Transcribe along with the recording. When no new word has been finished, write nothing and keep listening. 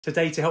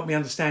Today, to help me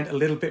understand a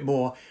little bit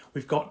more,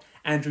 we've got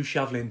Andrew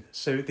Shovlin,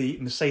 so the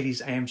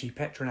Mercedes-AMG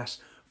Petronas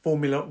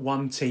Formula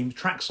One team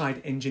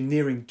trackside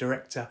engineering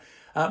director,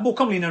 more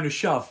commonly known as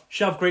Shov.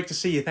 Shov, great to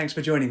see you. Thanks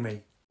for joining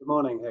me. Good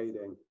morning. How are you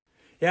doing?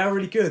 Yeah,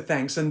 really good,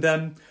 thanks. And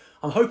I'm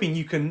hoping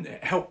you can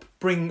help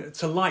bring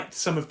to light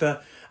some of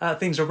the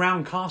things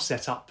around car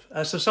setup,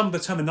 so some of the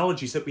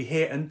terminologies that we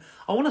hear. And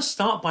I want to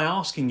start by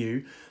asking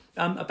you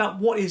about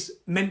what is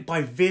meant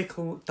by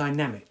vehicle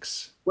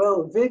dynamics.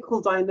 Well,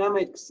 vehicle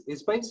dynamics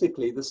is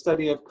basically the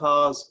study of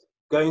cars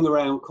going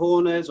around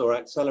corners or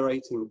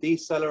accelerating,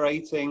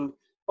 decelerating,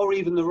 or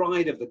even the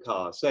ride of the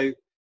car. So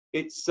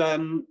it's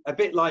a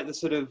bit like the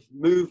sort of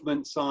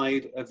movement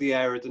side of the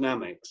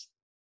aerodynamics.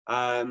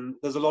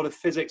 There's a lot of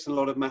physics and a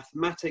lot of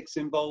mathematics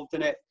involved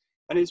in it.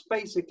 And it's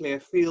basically a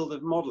field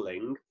of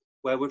modeling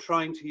where we're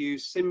trying to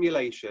use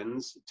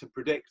simulations to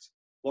predict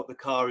what the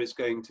car is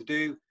going to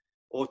do,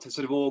 or to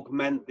sort of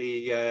augment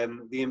the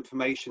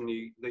information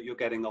that you're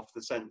getting off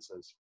the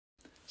sensors.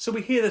 So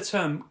we hear the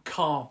term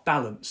car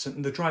balance,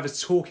 and the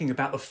driver's talking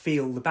about the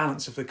feel, the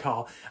balance of the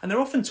car, and they're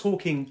often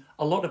talking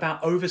a lot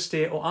about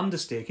oversteer or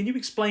understeer. Can you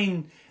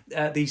explain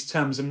these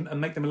terms and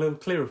make them a little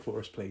clearer for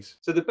us, please?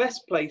 So the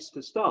best place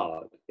to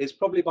start is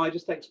probably by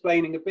just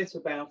explaining a bit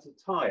about a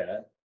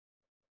tyre,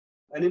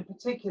 and in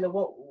particular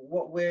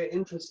what we're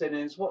interested in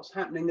is what's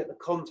happening at the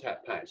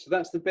contact patch. So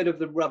that's the bit of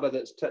the rubber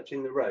that's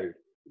touching the road.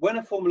 When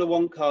a Formula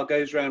One car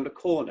goes around a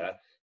corner,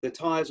 the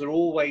tyres are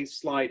always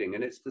sliding,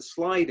 and it's the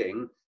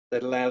sliding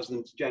that allows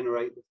them to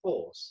generate the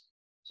force.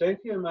 So if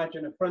you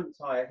imagine a front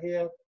tyre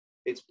here,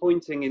 it's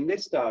pointing in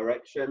this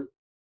direction,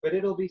 but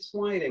it'll be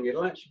sliding.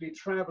 It'll actually be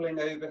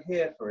travelling over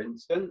here, for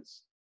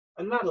instance,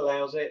 and that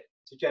allows it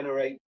to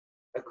generate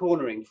a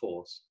cornering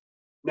force.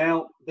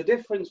 Now, the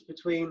difference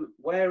between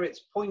where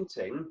it's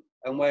pointing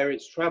and where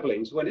it's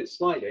travelling, so when it's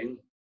sliding,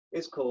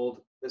 is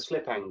called the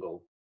slip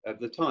angle of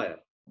the tyre.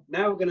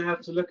 Now we're going to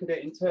have to look at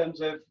it in terms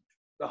of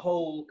the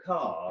whole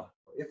car.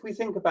 If we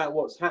think about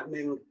what's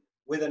happening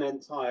with an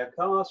entire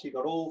car, so you've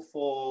got all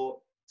four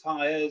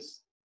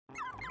tyres.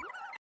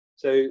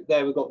 So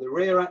there we've got the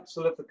rear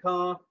axle of the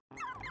car.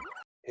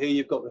 Here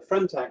you've got the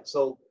front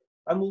axle,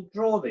 and we'll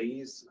draw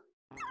these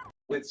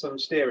with some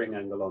steering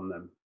angle on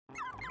them.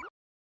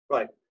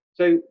 Right,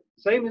 so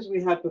same as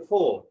we had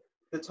before,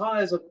 the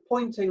tyres are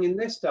pointing in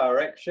this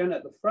direction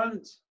at the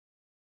front,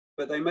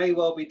 but they may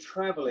well be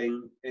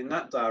traveling in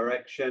that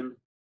direction.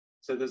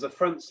 So there's a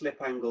front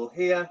slip angle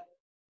here,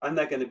 and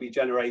they're going to be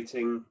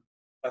generating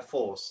a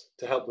force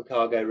to help the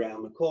car go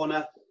around the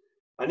corner.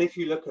 And if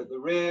you look at the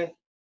rear,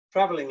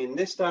 traveling in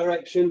this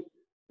direction,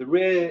 the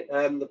rear,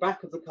 the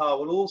back of the car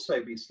will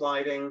also be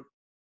sliding.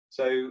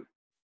 So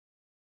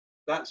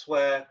that's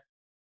where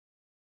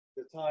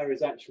the tyre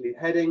is actually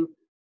heading.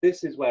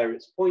 This is where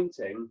it's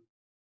pointing,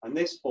 and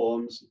this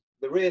forms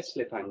the rear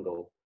slip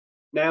angle.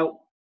 Now,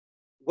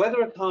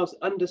 whether a car's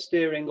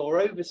understeering or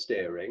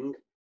oversteering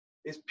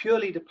is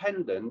purely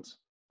dependent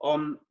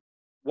on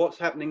what's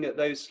happening at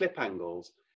those slip angles.